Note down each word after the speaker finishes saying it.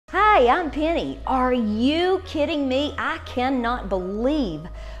Hi, I'm Penny. Are you kidding me? I cannot believe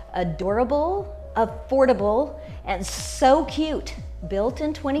adorable, affordable, and so cute. Built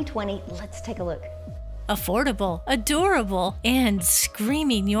in 2020. Let's take a look. Affordable, adorable, and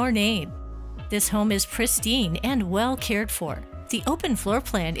screaming your name. This home is pristine and well cared for. The open floor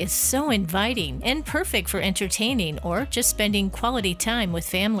plan is so inviting and perfect for entertaining or just spending quality time with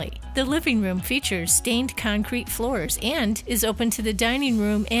family. The living room features stained concrete floors and is open to the dining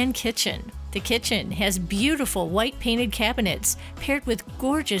room and kitchen. The kitchen has beautiful white painted cabinets paired with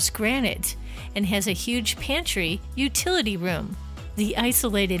gorgeous granite and has a huge pantry utility room. The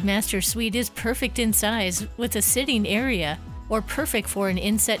isolated master suite is perfect in size with a sitting area or perfect for an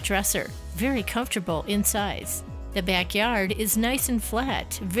inset dresser, very comfortable in size. The backyard is nice and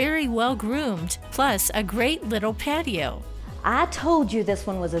flat, very well groomed, plus a great little patio. I told you this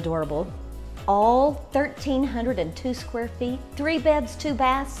one was adorable. All 1,302 square feet, 3 beds, 2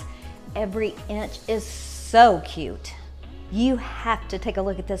 baths. Every inch is so cute. You have to take a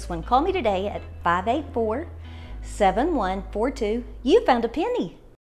look at this one. Call me today at 584-7142. You found a penny.